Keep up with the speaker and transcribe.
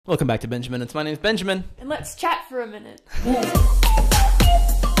Welcome back to benjaminutes. My name is Benjamin. And let's chat for a minute.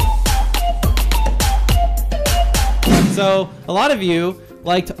 So, a lot of you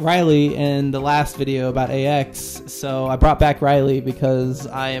liked Riley in the last video about AX, so I brought back Riley because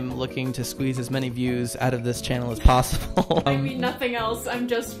I am looking to squeeze as many views out of this channel as possible. I mean nothing else, I'm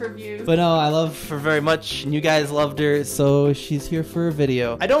just for views. But no, I love her very much, and you guys loved her, so she's here for a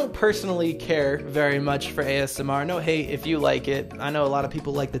video. I don't personally care very much for ASMR. No hate if you like it. I know a lot of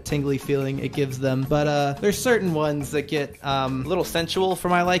people like the tingly feeling it gives them, but there's certain ones that get a little sensual for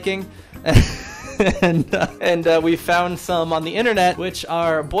my liking. and we found some on the internet, which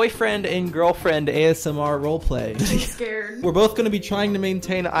are boyfriend and girlfriend ASMR roleplay. I'm scared. We're both going to be trying to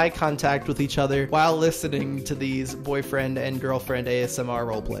maintain eye contact with each other while listening to these boyfriend and girlfriend ASMR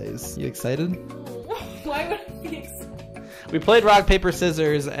roleplays. You excited? Why would I be excited? We played rock, paper,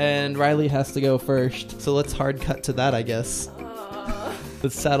 scissors, and Riley has to go first. So let's hard cut to that, I guess.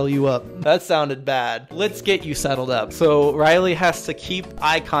 Let's saddle you up. That sounded bad. Let's get you settled up. So Riley has to keep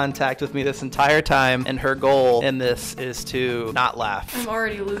eye contact with me this entire time, and her goal in this is to not laugh. I'm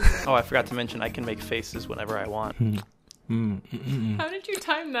already losing. Oh, I forgot to mention I can make faces whenever I want. How did you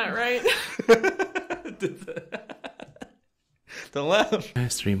time that right? Don't laugh.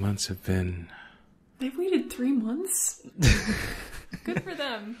 Last 3 months have been... They've waited 3 months? Good for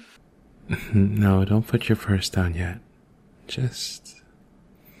them. No, don't put your purse down yet. Just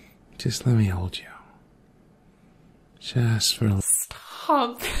let me hold you. Just for a...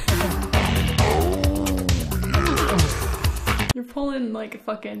 Stop. You're pulling like a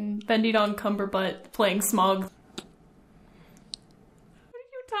fucking bendy down cumberbutt playing Smog. How did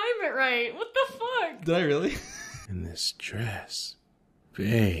you time it right? What the fuck? Did I really? In this dress.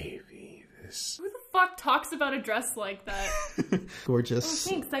 Baby, this... Who the fuck talks about a dress like that? Gorgeous.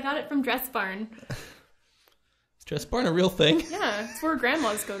 Oh, thanks. I got it from Dress Barn. Is Dress Barn a real thing? Yeah, it's where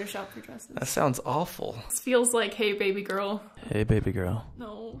grandmas go to shop for dresses. That sounds awful. This feels like, hey, baby girl. Hey, baby girl.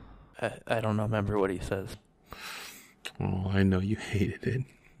 No. I don't remember what he says. Oh, I know you hated it.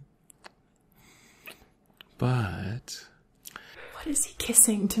 But... What is he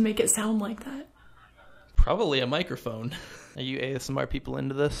kissing to make it sound like that? Probably a microphone. Are you ASMR people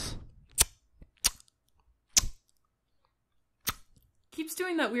into this? Keeps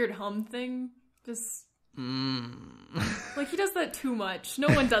doing that weird hum thing. Just... Like, he does that too much. No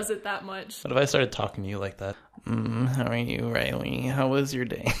one does it that much. What if I started talking to you like that? How are you, Riley? How was your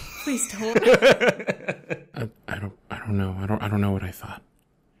day? Please don't. I don't know. I don't know what I thought.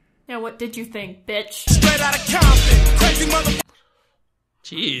 Yeah, what did you think, bitch? Straight out of Compton, crazy mother.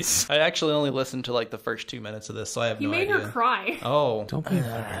 Jeez. I actually only listened to like the first 2 minutes of this, so I have He no idea. made her cry. Oh. Don't be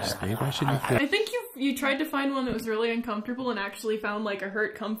embarrassed, babe. Why should you feel... I think you tried to find one that was really uncomfortable and actually found like a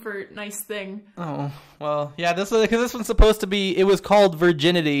hurt, comfort, nice thing. Oh, well, yeah, because this one's supposed to be, it was called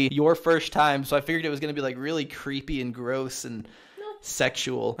Virginity, your first time, so I figured it was going to be like really creepy and gross and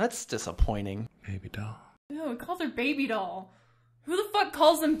sexual. That's disappointing. Baby doll. No, it called her baby doll. Who the fuck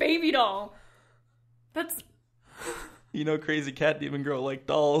calls them baby doll? That's... You know, crazy cat demon girl like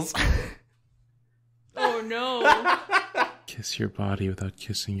dolls. Oh no. Kiss your body without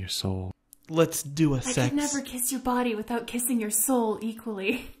kissing your soul. Let's do a I sex. could never kiss your body without kissing your soul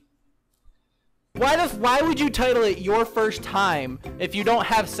equally. Why would you title it Your First Time if you don't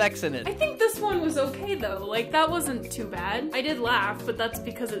have sex in it? I think this one was okay though. Like, that wasn't too bad. I did laugh, but that's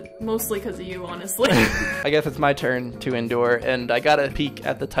mostly because of you, honestly. I guess it's my turn to endure, and I got a peek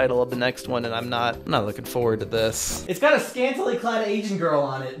at the title of the next one, and I'm not looking forward to this. It's got a scantily clad Asian girl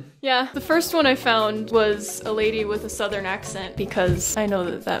on it. Yeah, the first one I found was a lady with a southern accent because I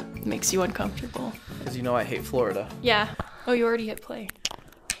know that makes you uncomfortable. Because you know I hate Florida. Yeah. Oh, you already hit play.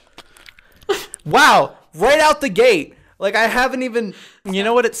 Wow! Right out the gate! Like, I haven't even... You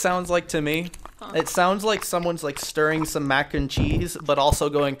know what it sounds like to me? Huh? It sounds like someone's, like, stirring some mac and cheese, but also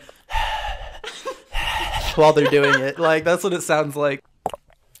going... while they're doing it. Like, that's what it sounds like.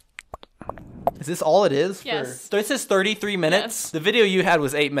 Is this all it is? Yes. So it says 33 minutes? Yes. The video you had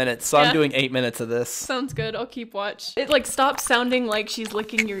was 8 minutes, so Yeah. I'm doing 8 minutes of this. Sounds good. I'll keep watch. It, like, stops sounding like she's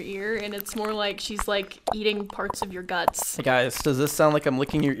licking your ear, and it's more like she's, like, eating parts of your guts. Hey guys, does this sound like I'm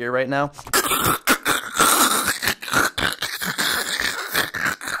licking your ear right now?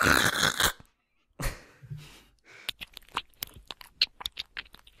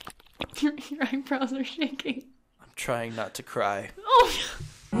 Your eyebrows are shaking. I'm trying not to cry. Oh!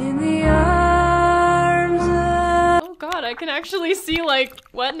 In the arms of... Oh god, I can actually see, like,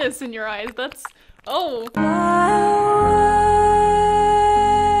 wetness in your eyes. That's... Oh.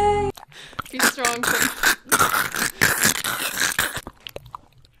 Be strong.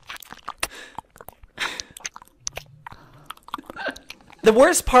 The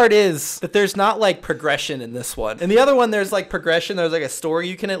worst part is that there's not like progression in this one. In the other one, there's like progression. There's like a story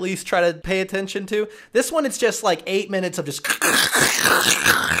you can at least try to pay attention to. This one, it's just like 8 minutes of just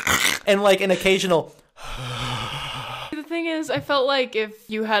and like an occasional. The thing is, I felt like if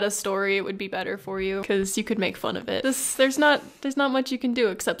you had a story, it would be better for you because you could make fun of it. There's not much you can do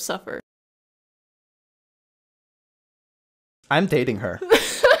except suffer. I'm dating her.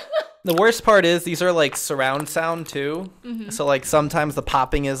 The worst part is these are like surround sound too. So like sometimes the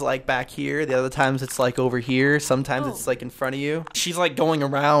popping is like back here. The other times it's like over here. Sometimes it's like in front of you. She's like going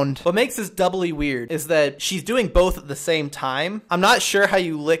around. What makes this doubly weird is that she's doing both at the same time. I'm not sure how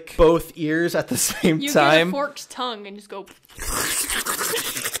you lick both ears at the same You time. get a forked tongue and just go.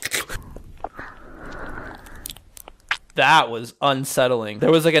 That was unsettling.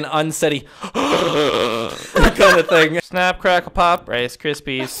 There was like an unsteady kind of thing. Snap, crackle, pop, Rice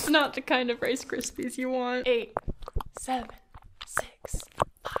Krispies. That's not the kind of Rice Krispies you want. 8, 7, 6,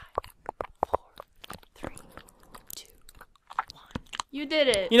 5, 4, 3, 2, 1. You did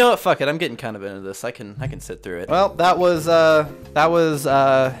it. You know what? Fuck it. I'm getting kind of into this. I can sit through it. Well, that was what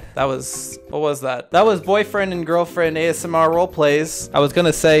was that? That was boyfriend and girlfriend ASMR role plays. I was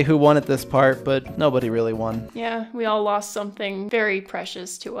gonna say who won at this part, but nobody really won. Yeah, we all lost something very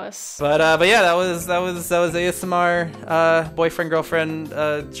precious to us. But yeah, that was ASMR boyfriend girlfriend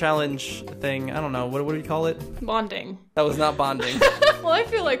challenge thing. I don't know. What do you call it? Bonding. That was not bonding. Well, I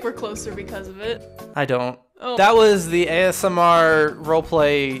feel like we're closer because of it. I don't. Oh. That was the ASMR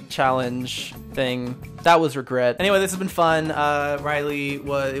roleplay challenge thing. That was regret. Anyway, this has been fun. Riley, it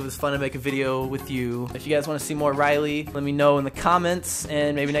was fun to make a video with you. If you guys want to see more Riley, let me know in the comments,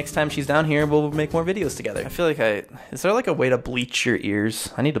 and maybe next time she's down here, we'll make more videos together. I feel like is there like a way to bleach your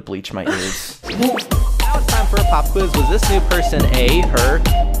ears? I need to bleach my ears. Now it's time for a pop quiz. Was this new person A, her,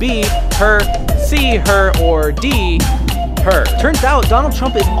 B, her, C, her, or D, her? Turns out Donald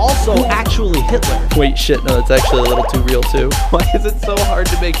Trump is also actually Hitler. Wait, shit, no, it's actually a little too real too. Why is it so hard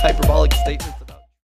to make hyperbolic statements?